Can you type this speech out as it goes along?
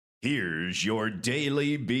Here's your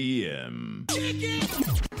daily BM.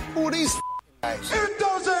 Who are these guys? It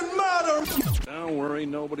doesn't matter. Don't worry,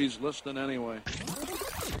 nobody's listening anyway.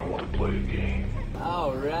 I want to play a game.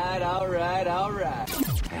 All right.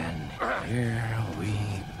 And here we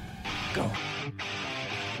go.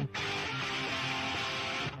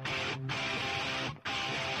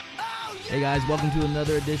 Hey guys, welcome to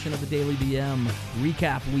another edition of the Daily BM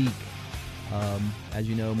Recap Week. As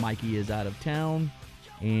you know, Mikey is out of town,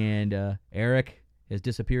 and Eric has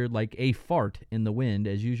disappeared like a fart in the wind,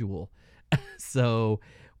 as usual. So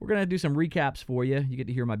we're going to do some recaps for you. You get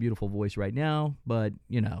to hear my beautiful voice right now, but,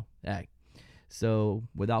 you know, hey. So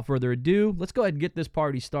without further ado, let's go ahead and get this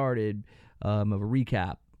party started of a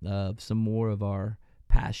recap of some more of our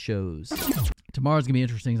past shows. Tomorrow's going to be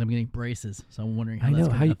interesting because I'm getting braces, so I'm wondering how that's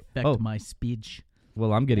going to affect my speech.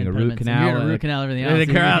 Well, I'm getting a root impediments. canal. You're getting a root canal and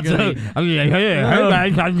everything else. The crowd, so I'm like, hey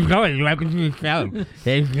guys, how's it going? Welcome to the show. How's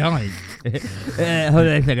it going? Hold on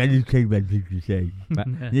a second, I just changed my picture thing.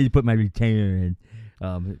 I need to put my retainer in.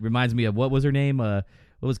 It reminds me of, what was her name? What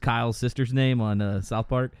was Kyle's sister's name on South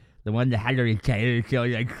Park? The one that had the retainer. So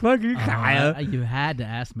you're like, fuck you, Kyle. You had to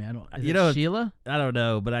ask me. Is you it know, Sheila? I don't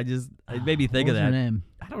know, but it made me think of that. What was her name?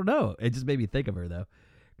 I don't know. It just made me think of her, though.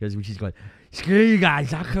 Because she's going, screw you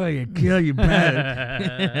guys, I'll come and kill you,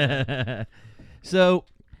 brother. So,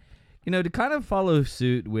 you know, to kind of follow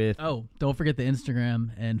suit with... Oh, don't forget the Instagram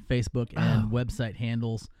and Facebook and website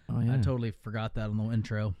handles. Oh, yeah. I totally forgot that on the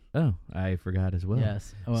intro. Oh, I forgot as well.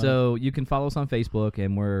 Yes. So you can follow us on Facebook,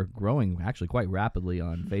 and we're growing actually quite rapidly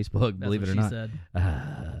on Facebook, believe it or not. Said.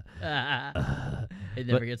 It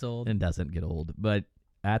never gets old. It doesn't get old. But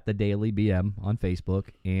at the Daily BM on Facebook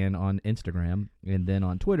and on Instagram, and then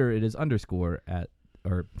on Twitter, it is _@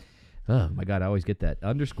 or oh my God, I always get that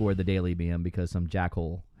 _ the Daily BM because some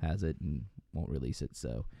jackhole has it and won't release it.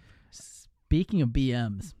 So, speaking of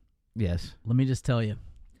BMs, yes, let me just tell you.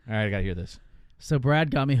 All right, I gotta hear this. So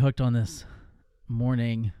Brad got me hooked on this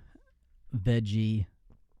morning veggie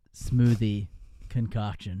smoothie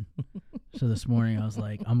concoction. So this morning I was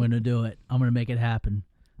like, I'm gonna do it. I'm gonna make it happen.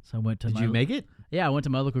 So I went to. Did you make it? Yeah, I went to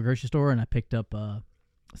my local grocery store and I picked up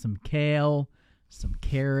some kale, some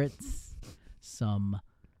carrots, some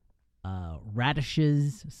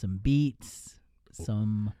radishes, some beets,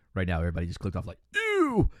 some. Right now, everybody just clicked off like,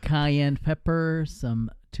 ew! Cayenne pepper,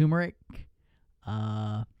 some turmeric,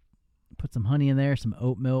 put some honey in there, some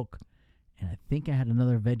oat milk, and I think I had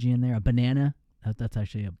another veggie in there, a banana. That's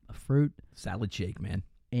actually a fruit. Salad shake, man.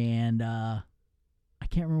 And I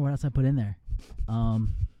can't remember what else I put in there.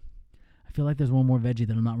 I feel like there's one more veggie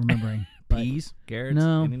that I'm not remembering. Peas, carrots,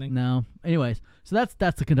 anything? No. Anyways, so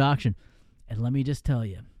that's the concoction. And let me just tell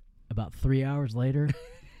you, about 3 hours later,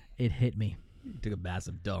 it hit me. You took a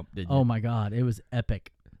massive dump, didn't you? Oh, my God. It was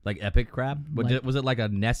epic. Like epic crap? Was it like a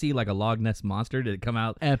Nessie, like a Loch Ness monster? Did it come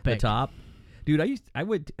out epic. The top? Dude, I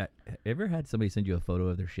would ever had somebody send you a photo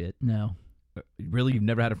of their shit? No. Really? You've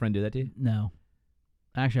never had a friend do that to you? No.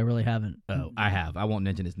 Actually, I really haven't. Oh, I have. I won't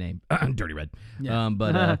mention his name. Dirty Red. Yeah.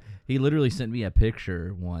 But he literally sent me a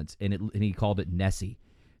picture once, and he called it Nessie.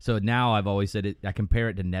 So now I've always said it. I compare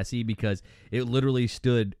it to Nessie because it literally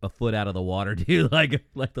stood a foot out of the water, dude, like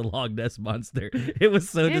the Loch Ness monster. It was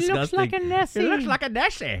so disgusting. It looks like a Nessie. It looks like a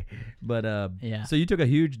Nessie. But yeah. So you took a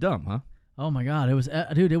huge dump, huh? Oh my God! It was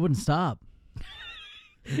dude. It wouldn't stop.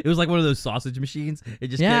 It was like one of those sausage machines. It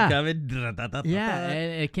just kept coming. Yeah,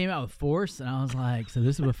 and it came out with force, and I was like, "So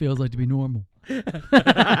this is what it feels like to be normal."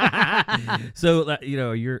 So you know,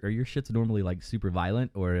 are your shits normally like super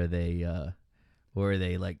violent, or are they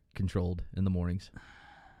like controlled in the mornings?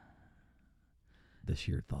 The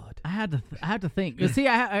sheer thought. I had to think. See,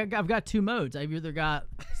 I've got two modes. I've either got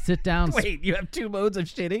sit down. Wait, you have two modes of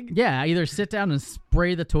shitting? Yeah, I either sit down and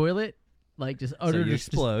spray the toilet. Like just utter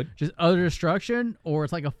explode, just utter destruction, or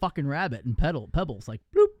it's like a fucking rabbit and pebbles, like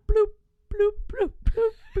bloop bloop bloop bloop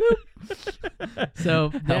bloop bloop.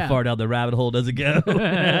 So how far down the rabbit hole does it go?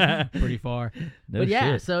 Pretty far. No but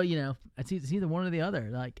yeah, shit. so you know, it's either one or the other.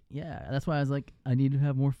 Like yeah, that's why I was like, I need to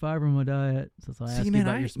have more fiber in my diet. So that's why I asked you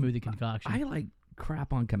about your smoothie concoction. I like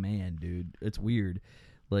crap on command, dude. It's weird.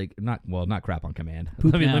 Like not crap on command.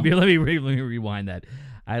 Poop Let me rewind that.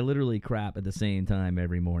 I literally crap at the same time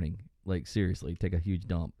every morning. Like, seriously, take a huge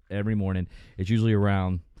dump every morning. It's usually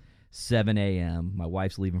around 7 a.m. My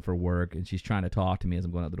wife's leaving for work, and she's trying to talk to me as I'm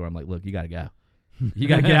going out the door. I'm like, look, you got to go. You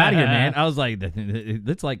got to get out of here, man. I was like,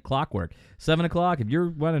 it's like clockwork. 7 o'clock, if you're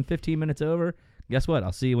running 15 minutes over, guess what?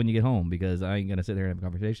 I'll see you when you get home because I ain't going to sit there and have a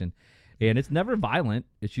conversation. And it's never violent.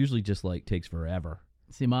 It's usually just, like, takes forever.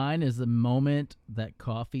 See, mine is the moment that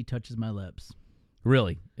coffee touches my lips.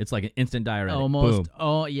 Really? It's like an instant diuretic. Almost. Boom.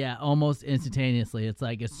 Oh yeah, almost instantaneously. It's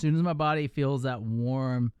like as soon as my body feels that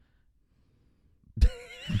warm.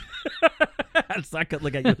 I couldn't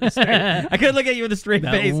look at you with a straight. I couldn't look at you with a straight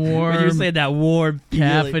That face when you were warm, saying that warm,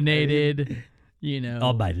 feeling. caffeinated,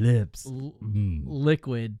 on my lips.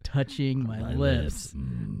 liquid touching my lips.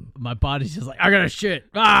 Mm. My body's just like, I gotta shit.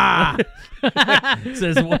 Ah!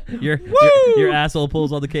 Says your asshole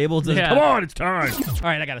pulls on the cable and says, Yeah. "Come on, it's time." All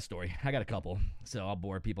right, I got a story. I got a couple, so I'll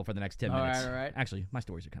bore people for the next 10 All minutes. right, all right. Actually, my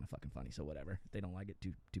stories are kind of fucking funny, so whatever. If they don't like it,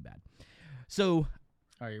 too bad. So, All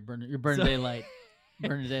right, you're burning daylight.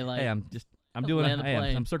 Burning daylight. hey, I'm Land the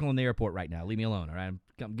plane. I'm circling the airport right now. Leave me alone, all right?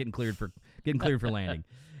 I'm getting cleared for landing.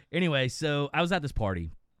 Anyway, so I was at this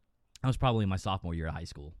party. I was probably in my sophomore year of high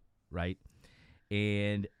school, right?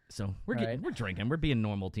 And so we're drinking. We're being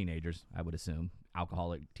normal teenagers, I would assume,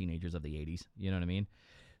 alcoholic teenagers of the 80s. You know what I mean?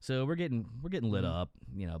 So we're getting lit up,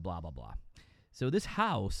 blah blah blah. So this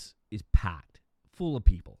house is packed, full of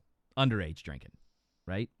people, underage drinking,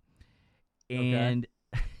 right? And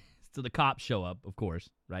so the cops show up, of course,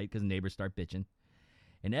 right? Because neighbors start bitching,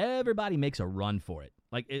 and everybody makes a run for it.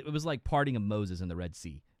 Like it was like parting of Moses in the Red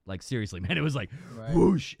Sea. Like seriously, man, it was like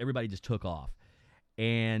whoosh. Everybody just took off,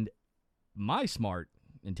 and my smart,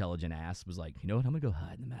 intelligent ass was like, you know what? I'm gonna go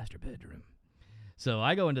hide in the master bedroom. So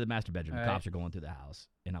I go into the master bedroom. The cops are going through the house,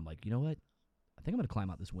 and I'm like, you know what? I think I'm gonna climb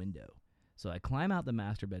out this window. So I climb out the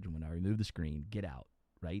master bedroom window. I remove the screen, get out,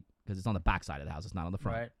 right? Because it's on the back side of the house. It's not on the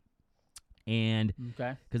front. Right. And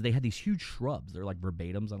because they had these huge shrubs. They're like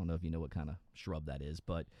verbatims. I don't know if you know what kind of shrub that is,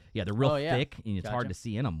 but yeah, they're real thick, and it's hard to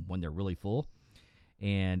see in them when they're really full.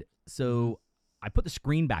 And so I put the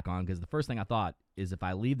screen back on because the first thing I thought is if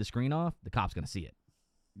I leave the screen off, the cop's going to see it.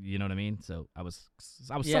 You know what I mean? So I was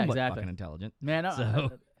somewhat fucking intelligent. Man,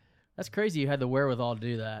 that's crazy you had the wherewithal to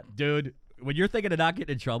do that. Dude, when you're thinking of not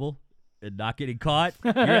getting in trouble and not getting caught,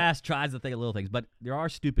 your ass tries to think of little things. But there are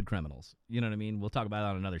stupid criminals. You know what I mean? We'll talk about it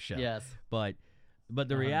on another show. Yes. But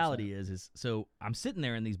the reality is so I'm sitting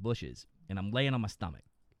there in these bushes, and I'm laying on my stomach.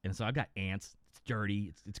 And so I've got ants. It's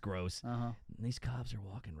dirty. It's gross. And these cops are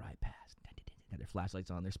walking right past. Had their flashlights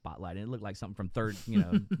on, their spotlight, and it looked like something from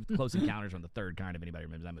Close Encounters from the Third Kind, if anybody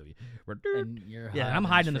remembers that movie. And I'm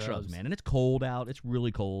hiding in the shrubs, man, and it's cold out. It's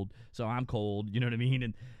really cold, so I'm cold. You know what I mean?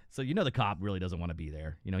 And so the cop really doesn't want to be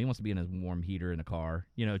there. He wants to be in his warm heater in the car,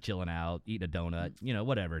 chilling out, eating a donut,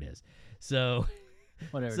 whatever it is. So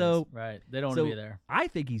whatever. It is. Right? They don't want to be there. I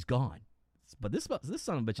think he's gone, but this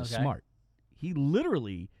son of a bitch is smart. He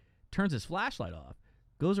literally turns his flashlight off,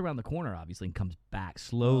 goes around the corner, obviously, and comes back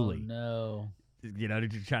slowly. Oh, no. To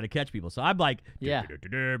try to catch people. So I'm like,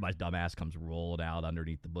 my dumb ass comes rolling out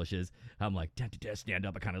underneath the bushes. I'm like, stand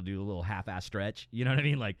up. I kind of do a little half-ass stretch. You know what I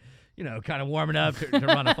mean? Like, kind of warming up to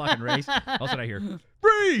run a fucking race. All of a sudden I hear,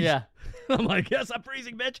 freeze! Yeah. I'm like, yes, I'm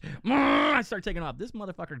freezing, bitch. I start taking off. This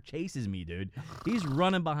motherfucker chases me, dude. He's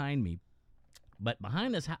running behind me. But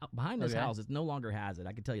behind this house, it no longer has it.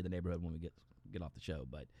 I can tell you the neighborhood when we get off the show.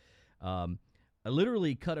 But I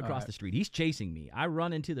literally cut across the street. He's chasing me. I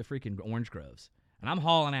run into the freaking orange groves, and I'm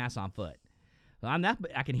hauling ass on foot. So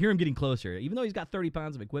I can hear him getting closer. Even though he's got 30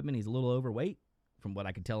 pounds of equipment, he's a little overweight from what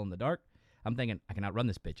I can tell in the dark. I'm thinking, I can outrun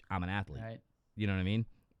this bitch. I'm an athlete. Right. You know what I mean?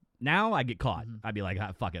 Now I get caught. I'd be like,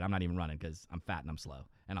 fuck it. I'm not even running because I'm fat and I'm slow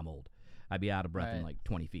and I'm old. I'd be out of breath in like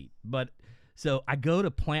 20 feet. But so I go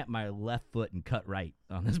to plant my left foot and cut right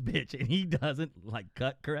on this bitch, and he doesn't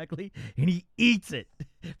cut correctly, and he eats it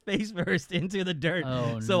face first into the dirt.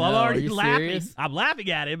 Oh, so no. I'm already laughing. Serious? I'm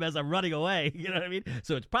laughing at him as I'm running away. You know what I mean?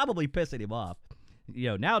 So it's probably pissing him off.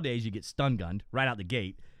 Nowadays you get stun gunned right out the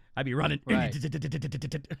gate. I'd be running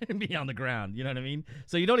and be on the ground. You know what I mean?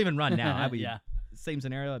 So you don't even run now. I'd be same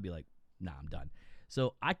scenario. I'd be like, nah, I'm done.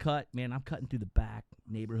 So I cut, man. I'm cutting through the back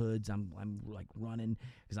neighborhoods. I'm like running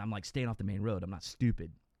because I'm like staying off the main road. I'm not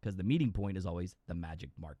stupid because the meeting point is always the Magic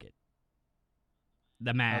Market.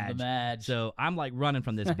 The Madge. So I'm like running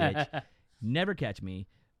from this bitch. Never catch me.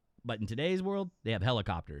 But in today's world, they have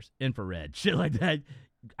helicopters, infrared, shit like that.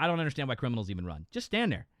 I don't understand why criminals even run. Just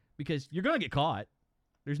stand there because you're gonna get caught.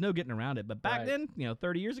 There's no getting around it. But back then,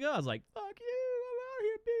 30 years ago, I was like, fuck you, I'm out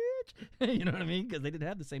here, bitch. You know what I mean? Because they didn't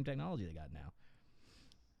have the same technology they got now.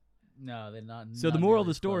 No, they're not. So the moral of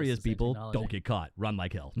the story is, people, don't get caught. Run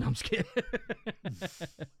like hell. No, I'm just kidding.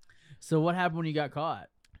 So what happened when you got caught?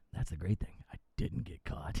 That's the great thing. I didn't get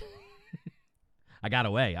caught. I got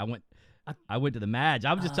away. I went to the Madge.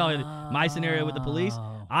 I was just telling you my scenario with the police.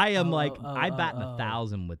 I am I bat in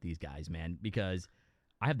 1,000 with these guys, man, because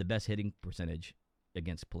I have the best hitting percentage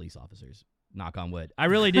against police officers. Knock on wood. I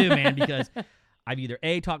really do, man, because I've either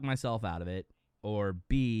A, talked myself out of it, or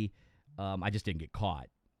B, I just didn't get caught.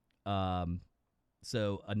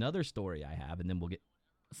 So another story I have, and then we'll get.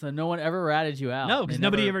 So no one ever ratted you out. No, because They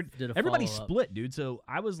nobody never ever. did a Everybody follow-up. split, dude. So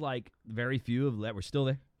I was like, very few of that were still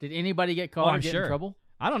there. Did anybody get Oh, caught or I'm get sure. in trouble?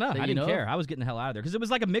 I don't know. That I you didn't know care. of? I was getting the hell out of there because it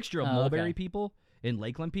was like a mixture of Oh, Mulberry okay. people and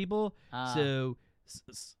Lakeland people. So.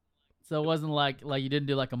 So it wasn't like you didn't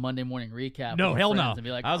do like a Monday morning recap. No, with hell friends no. And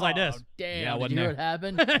be like, I was like "Oh, this. Damn, Yeah, I did wasn't you hear there."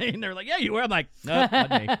 what happened? And they're like, "Yeah, you were." I'm like, "No,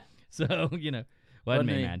 wasn't me." So wasn't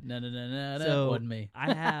me, man. No, So wasn't me.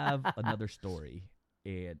 I have another story,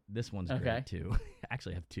 and this one's Okay. great too.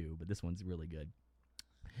 Actually, I have two, but this one's really good.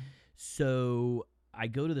 So I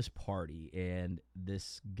go to this party, and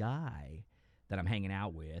this guy that I'm hanging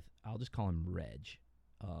out with, I'll just call him Reg.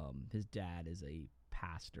 His dad is a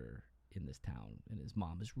pastor in this town, and his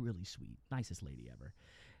mom is really sweet, nicest lady ever.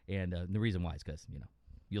 And the reason why is because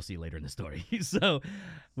you'll see later in the story. So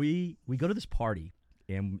we go to this party,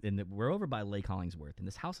 and we're over by Lake Hollingsworth, and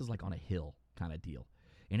this house is like on a hill kind of deal,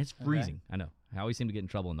 and it's freezing. I know. I always seem to get in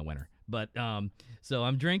trouble in the winter, but so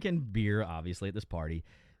I'm drinking beer obviously at this party.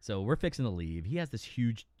 So we're fixing to leave. He has this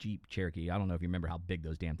huge Jeep Cherokee. I don't know if you remember how big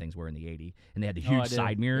those damn things were in the 80. And they had the Oh, I huge do.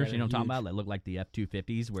 side mirrors, Yeah, you know what I'm talking they're about? That look like the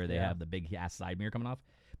F-250s where they Yeah. have the big ass side mirror coming off.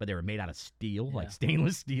 But they were made out of steel, Yeah. like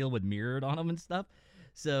stainless steel with mirrored on them and stuff.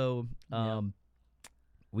 So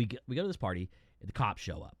we go to this party, and the cops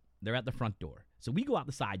show up. They're at the front door. So we go out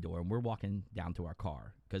the side door, and we're walking down to our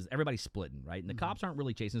car because everybody's splitting, right? And the cops aren't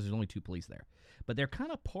really chasing us. There's only two police there. But they're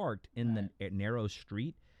kind of parked in the narrow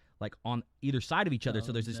street, like on either side of each other.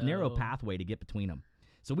 So there's this narrow pathway to get between them.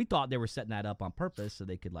 So we thought they were setting that up on purpose so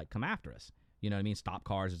they could like come after us. You know what I mean? Stop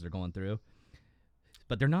cars as they're going through.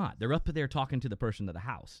 But they're not. They're up there talking to the person of the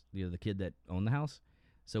house, the kid that owned the house.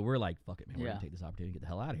 So we're like, fuck it, man. We're going to take this opportunity to get the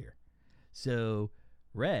hell out of here. So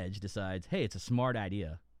Reg decides, hey, it's a smart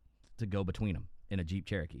idea to go between them in a Jeep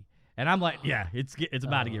Cherokee. And I'm like, yeah, it's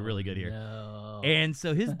about to get really good here. No. And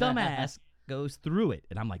so his dumb ass goes through it.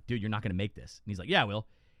 And I'm like, dude, you're not going to make this. And he's like, yeah, I will.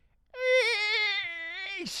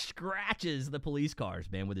 He scratches the police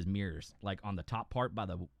cars, man, with his mirrors, like on the top part by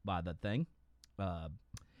the thing.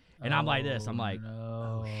 And I'm like this. I'm like,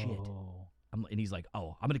 oh shit. And he's like,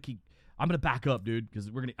 oh, I'm gonna back up, dude, because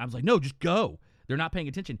I was like, no, just go. They're not paying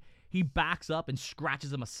attention. He backs up and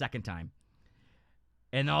scratches him a second time.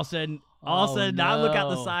 And all of a sudden, I look out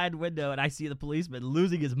the side window and I see the policeman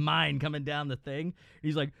losing his mind coming down the thing.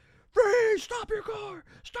 He's like, freeze, stop your car,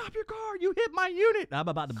 you hit my unit. And I'm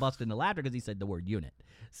about to bust into laughter because he said the word unit.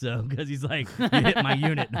 So, because he's like, you hit my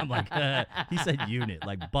unit. And I'm like, he said unit,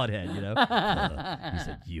 like butthead, you know? He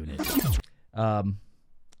said unit.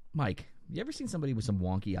 Mike, you ever seen somebody with some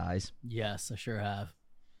wonky eyes? Yes, I sure have.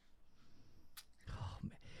 Oh,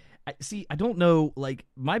 man. I don't know, like,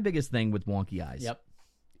 my biggest thing with wonky eyes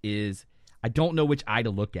is I don't know which eye to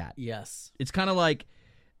look at. Yes. It's kind of like,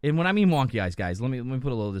 and when I mean wonky eyes, guys, let me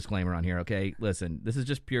put a little disclaimer on here, okay? Listen, this is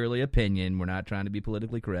just purely opinion. We're not trying to be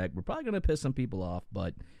politically correct. We're probably going to piss some people off,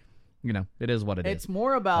 but, it is what it is. It's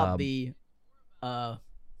more about the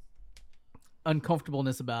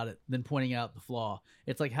uncomfortableness about it than pointing out the flaw.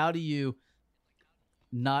 It's like, how do you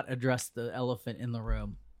not address the elephant in the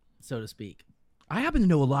room, so to speak? I happen to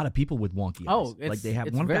know a lot of people with wonky eyes. Oh, it's, like they have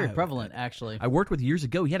it's one very guy prevalent, actually. I worked with years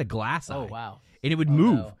ago. He had a glass eye. Oh, wow. And it would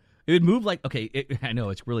move. No. It would move like, okay, I know,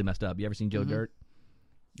 it's really messed up. You ever seen Joe Dirt?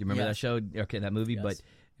 You remember that show? Okay, that movie? Yes. But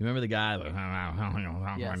you remember the guy?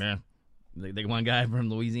 Yes. The one guy from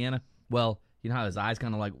Louisiana? Well, you know how his eyes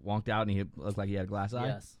kind of like wonked out and he looked like he had a glass eye?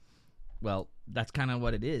 Yes. Well, that's kind of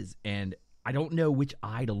what it is. And I don't know which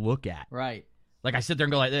eye to look at. Right. Like I sit there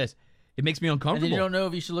and go like this. It makes me uncomfortable. And then you don't know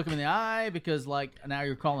if you should look him in the eye because, like, now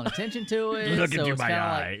you're calling attention to it. Look so into it's my kinda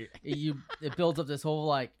eye. Like it builds up this whole,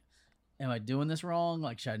 like, am I doing this wrong?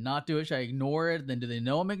 Like, should I not do it? Should I ignore it? Then do they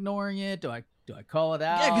know I'm ignoring it? Do I call it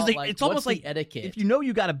out? Yeah, because like, it's almost what's like the etiquette. if you know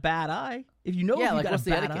you got a bad eye, if you know Yeah, if you like, got what's a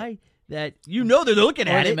the bad etiquette? eye, that you know they're looking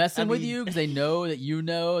Or at are they it. messing I with mean, you because they know that you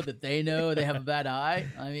know that they know they have a bad eye?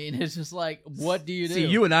 I mean, it's just like, what do you do? See,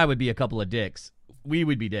 you and I would be a couple of dicks. We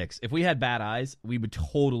would be dicks. If we had bad eyes, we would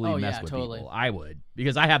totally mess with people. I would.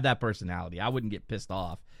 Because I have that personality. I wouldn't get pissed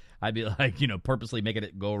off. I'd be like, purposely making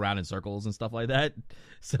it go around in circles and stuff like that.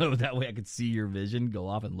 So that way I could see your vision, go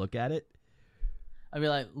off and look at it. I'd be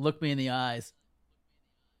like, look me in the eyes.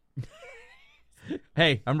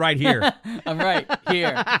 Hey, I'm right here. I'm right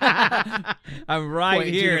here. I'm right Point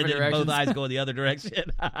in two here. And different then both directions. eyes go in the other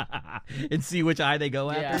direction. And see which eye they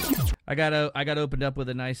go after. Yeah. I got opened up with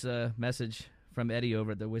a nice message from Eddie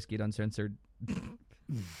over at the Whiskey Uncensored.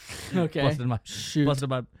 Okay.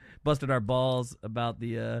 Busted our balls about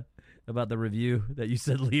the review that you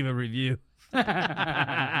said leave a review.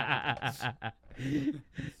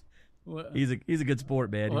 He's a good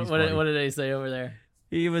sport, man. What did they say over there?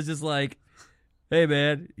 He was just like, hey,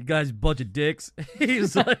 man, you guys a bunch of dicks. He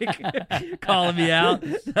was like calling me out.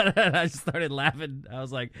 I just started laughing. I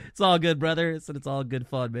was like, it's all good, brother. I said, it's all good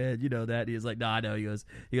fun, man. You know that. He was like, no, I know. He goes,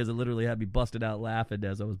 it literally had me busted out laughing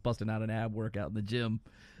as I was busting out an ab workout in the gym.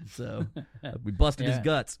 So we busted his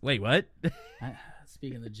guts. Wait, what?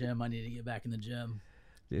 Speaking of the gym, I need to get back in the gym.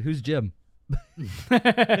 Dude, who's Jim?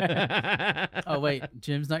 Oh, wait.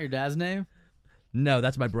 Jim's not your dad's name? No,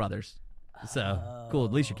 that's my brother's. So, cool.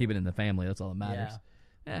 At least you're keeping it in the family. That's all that matters.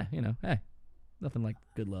 Yeah. Hey, nothing like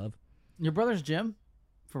good love. Your brother's Jim?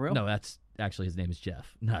 For real? No, that's actually his name is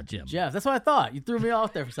Jeff, not Jim. Jeff. That's what I thought. You threw me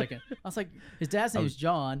off there for a second. I was like, his dad's name is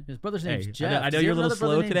John. His brother's name is Jeff. I know you're a little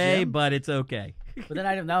slow today, but it's okay. But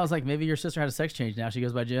then I was like, maybe your sister had a sex change. Now she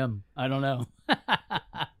goes by Jim. I don't know.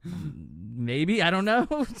 Maybe. I don't know.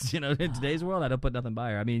 In today's world, I don't put nothing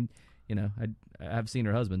by her. I mean, I've seen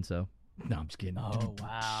her husband, so. No, I'm just kidding. Oh,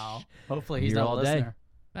 wow. Hopefully he's Here not a all listener.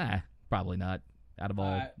 day. Probably not. Out of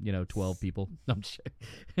all, 12 people. No, I'm just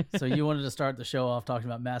kidding. So you wanted to start the show off talking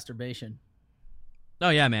about masturbation. Oh,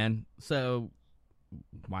 yeah, man. So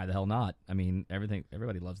why the hell not? I mean,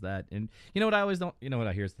 everybody loves that. And you know what I always don't,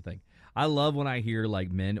 here's the thing. I love when I hear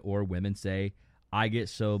like men or women say, I get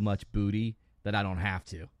so much booty that I don't have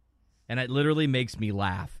to. And it literally makes me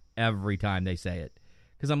laugh every time they say it.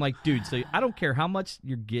 Because I'm like, dude, so I don't care how much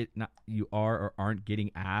you are or aren't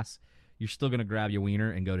getting ass, you're still going to grab your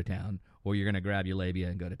wiener and go to town. Or you're going to grab your labia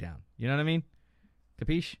and go to town. You know what I mean?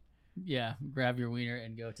 Capiche? Yeah, grab your wiener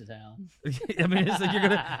and go to town. I mean, it's like you're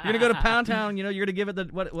gonna go to Pound Town. You're gonna give it the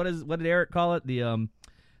what did Eric call it? The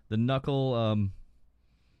knuckle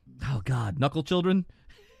knuckle children.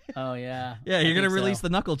 Oh yeah. Yeah, you're gonna release the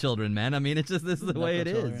knuckle children, man. I mean, it's just this is the way it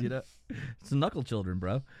children. is. It's the knuckle children,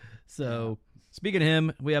 bro. So speaking of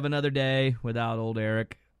him, we have another day without old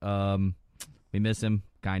Eric. We miss him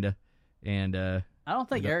kinda, and I don't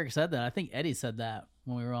think Eric said that. I think Eddie said that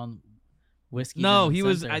when we were on Whiskey. No, he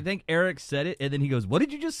was. I think Eric said it, and then he goes, "What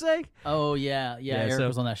did you just say?" Oh yeah. Eric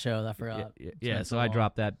was on that show. I forgot. Yeah. So I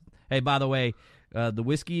dropped that. Hey, by the way, the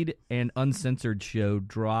Whiskeyed and Uncensored show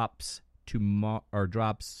drops tomorrow.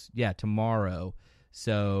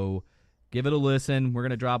 So give it a listen. We're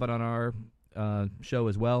gonna drop it on our show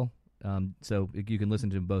as well. So you can listen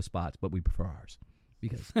to both spots, but we prefer ours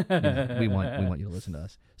because we want you to listen to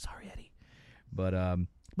us. Sorry, Eddie. But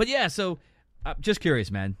yeah. So I'm just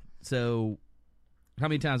curious, man. So, how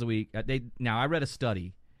many times a week? Now, I read a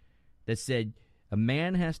study that said a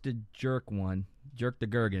man has to jerk the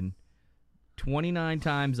gherkin, 29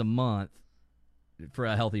 times a month for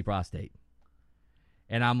a healthy prostate.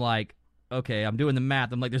 And I'm like, okay, I'm doing the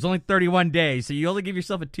math. I'm like, there's only 31 days, so you only give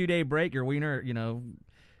yourself a 2-day break. Your wiener,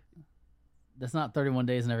 That's not 31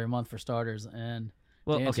 days in every month for starters. And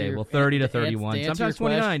 30 to 31, sometimes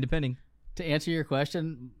 29, depending. To answer your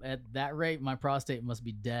question, at that rate, my prostate must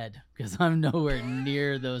be dead because I'm nowhere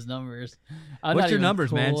near those numbers. What's your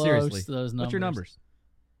numbers, man? Seriously, those what's your numbers?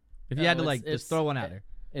 If you had to just throw one out there,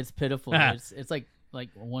 it's pitiful. It's like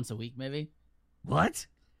once a week, maybe. What?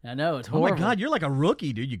 I know it's horrible. Oh my God, you're like a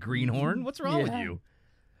rookie, dude. You greenhorn. What's wrong with you?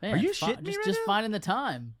 Man, are you shitting me right just now? finding the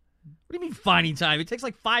time. What do you mean finding time? It takes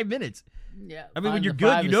like 5 minutes. Yeah. I mean, when you're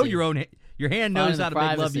good, you know your hand knows how to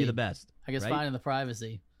make love to you the best. I guess finding the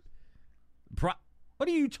privacy. What are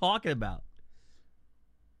you talking about?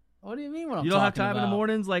 What do you mean? What I'm you don't have talking time about? in the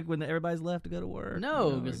mornings, like when everybody's left to go to work?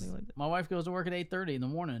 No, because my wife goes to work at 8:30 in the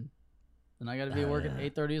morning, and I got to be at work at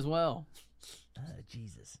 8:30 as well.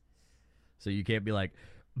 Jesus. So you can't be like.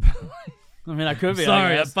 I mean, I could be.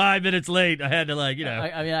 Sorry, I'm 5 minutes late. I had to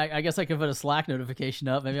I guess I could put a Slack notification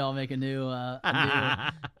up. Maybe I'll make a new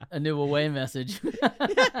away message.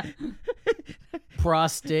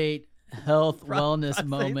 Prostate health wellness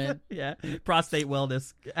moment. Yeah, prostate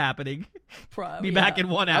wellness happening. Be back in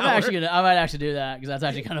 1 hour. I might actually do that because that's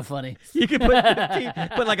actually kind of funny. You could put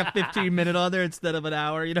like a 15-minute on there instead of an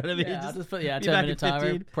hour. You know what I mean? Yeah, I'll just put 10-minute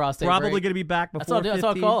timer. Prostate Probably break. going to be back before. That's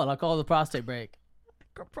what I'll call it. I'll call it the prostate break.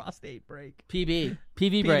 Prostate break. PB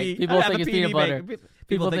break. People think it's peanut butter.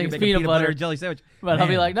 People think it's peanut butter jelly sandwich. But I'll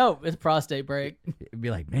be like, no, it's prostate break. It'd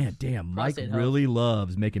be like, man, damn, Mike Prostate really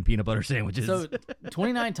loves making peanut butter sandwiches. So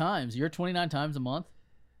 29 times. You're 29 times a month?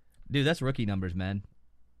 Dude, that's rookie numbers, man.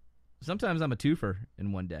 Sometimes I'm a twofer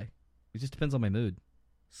in one day. It just depends on my mood.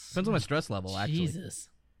 Depends on my stress level, actually. Jesus.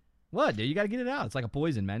 What, dude? You got to get it out. It's like a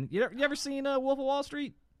poison, man. You ever seen Wolf of Wall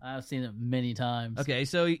Street? I've seen it many times. Okay,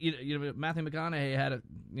 so Matthew McConaughey had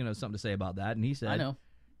something to say about that, and he said, I know.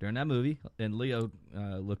 During that movie, and Leo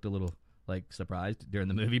looked a little like surprised during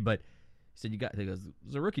the movie, but he said, he goes,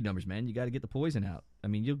 those are rookie numbers, man. You got to get the poison out. I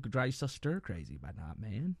mean, you'll drive yourself stir crazy by not,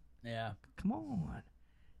 man. Yeah. Come on.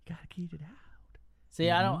 You got to get it out. See,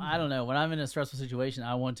 I don't know. When I'm in a stressful situation,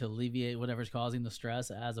 I want to alleviate whatever's causing the stress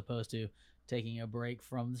as opposed to taking a break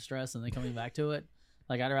from the stress and then coming back to it.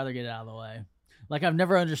 Like, I'd rather get it out of the way. Like, I've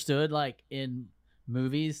never understood, like, in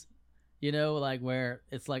movies, you know, like, where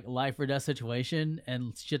it's like a life or death situation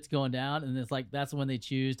and shit's going down, and it's like that's when they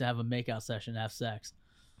choose to have a makeout session, have sex.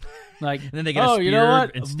 Like, And then they get a spear you know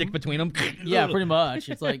what? and stick between them. Yeah, pretty much.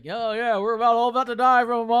 It's like, oh yeah, we're all about to die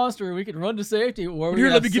from a monster. We can run to safety. Or Here,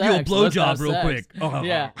 let me give you a sex. Let's blowjob have real sex. quick. Oh.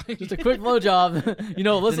 Yeah, just a quick blowjob. You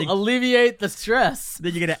know, let's alleviate the stress.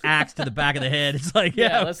 Then you get an axe to the back of the head. It's like,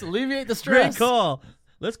 Yeah, let's alleviate the stress. great call.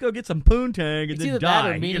 Let's go get some poontang and It's then either die.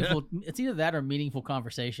 that or meaningful. It's either that or meaningful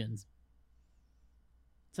conversations.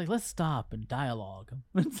 It's like, let's stop and dialogue.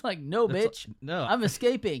 It's like, no, bitch. No. I'm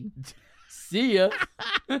escaping. See ya.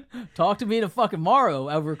 Talk to me tomorrow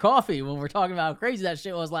over coffee when we're talking about how crazy that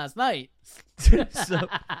shit was last night. so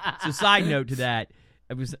side note to that,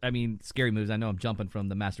 scary movies. I know I'm jumping from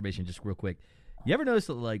the masturbation just real quick. You ever notice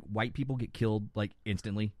that, like, white people get killed, like,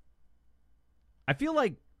 instantly? I feel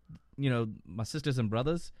like, you know, my sisters and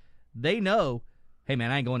brothers, they know, hey,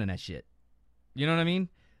 man, I ain't going in that shit. You know what I mean?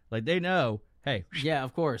 Like, they know, hey, Yeah,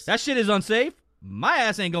 of course. that shit is unsafe. My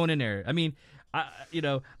ass ain't going in there. I mean, I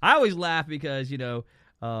always laugh because, you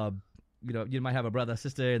might have a brother or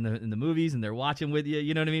sister in the movies and they're watching with you,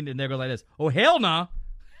 you know what I mean? And they're going like this, oh, hell no.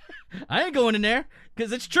 I ain't going in there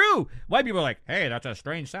because it's true. White people are like, hey, that's a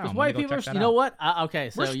strange sound. White people, you know what?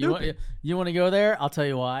 Okay, so We're stupid. you want to go there? I'll tell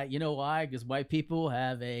you why. You know why? Because white people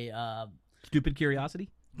have a Stupid curiosity?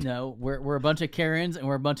 no. We're a bunch of Karens and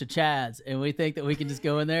we're a bunch of Chads, and we think that we can just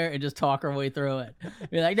go in there and just talk our way through it.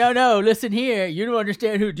 We're like, no, listen here. You don't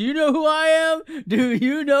understand who. Do you know who I am? Do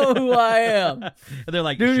you know who I am? And they're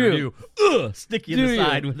like, Do sure you? do. Ugh, stick you in Do the you?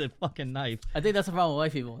 side with a fucking knife. I think that's the problem with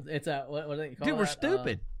white people. It's what do they call Dude, we're that?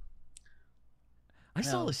 stupid. I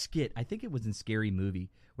saw no. a skit. I think it was in Scary Movie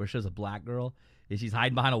where it shows a black girl and she's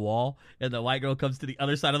hiding behind a wall, and the white girl comes to the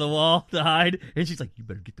other side of the wall to hide, and she's like, "You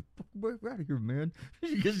better get the fuck out of here, man,"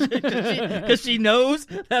 because she knows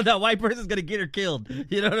that white person's gonna get her killed.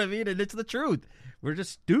 You know what I mean? And it's the truth. We're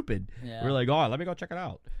just stupid. Yeah. We're like, "Oh, let me go check it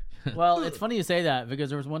out." Well, it's funny you say that because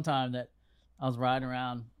there was one time that I was riding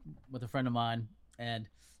around with a friend of mine, and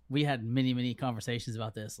we had many conversations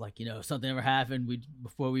about this. Like, you know, if something ever happened,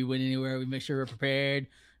 before we went anywhere, we'd make sure we're prepared.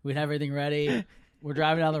 We'd have everything ready. We're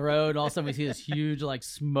driving down the road, and all of a sudden we see this huge, like,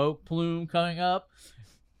 smoke plume coming up.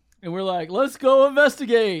 And we're like, let's go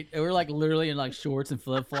investigate. And we're, like, literally in, like, shorts and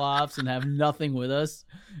flip-flops and have nothing with us.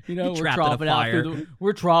 You know, we're tromping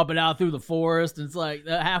out through the forest. And it's like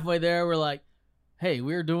halfway there, we're like, hey,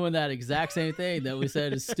 we're doing that exact same thing that we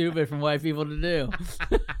said is stupid from white people to do.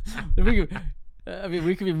 We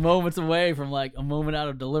could be moments away from, like, a moment out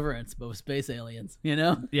of Deliverance, but with space aliens, you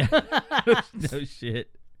know? Yeah. No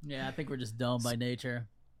shit. Yeah, I think we're just dumb by nature.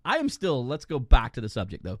 I am still, let's go back to the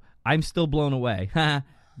subject, though. I'm still blown away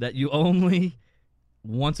that you only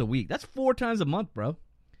once a week. That's 4 times a month, bro.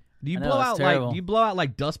 Do you blow out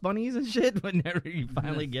like dust bunnies and shit whenever you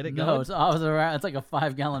finally get it going? No, it's like a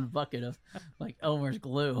 5-gallon bucket of, like, Elmer's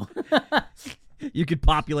glue. You could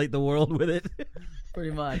populate the world with it. Pretty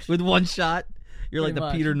much. With one shot. You're like Pretty the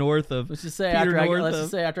much. Peter North of. Let's just say Peter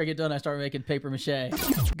after I get done, I start making paper mache.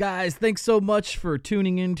 Guys, thanks so much for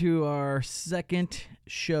tuning into our second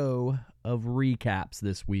show of recaps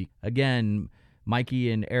this week. Again,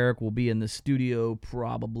 Mikey and Eric will be in the studio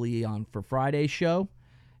probably for Friday's show.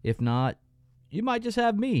 If not, you might just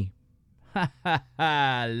have me. Ha ha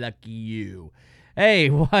ha, lucky you. Hey,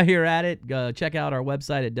 while you're at it, check out our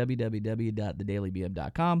website at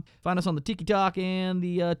www.thedailybm.com. Find us on the Tiki Talk and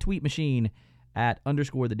the tweet machine at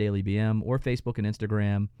 _thedailybm, or Facebook and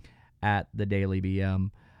Instagram at thedailybm.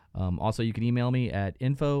 Also, you can email me at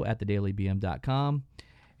info@thedailybm.com.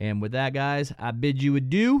 And with that, guys, I bid you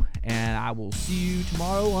adieu, and I will see you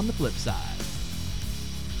tomorrow on the flip side.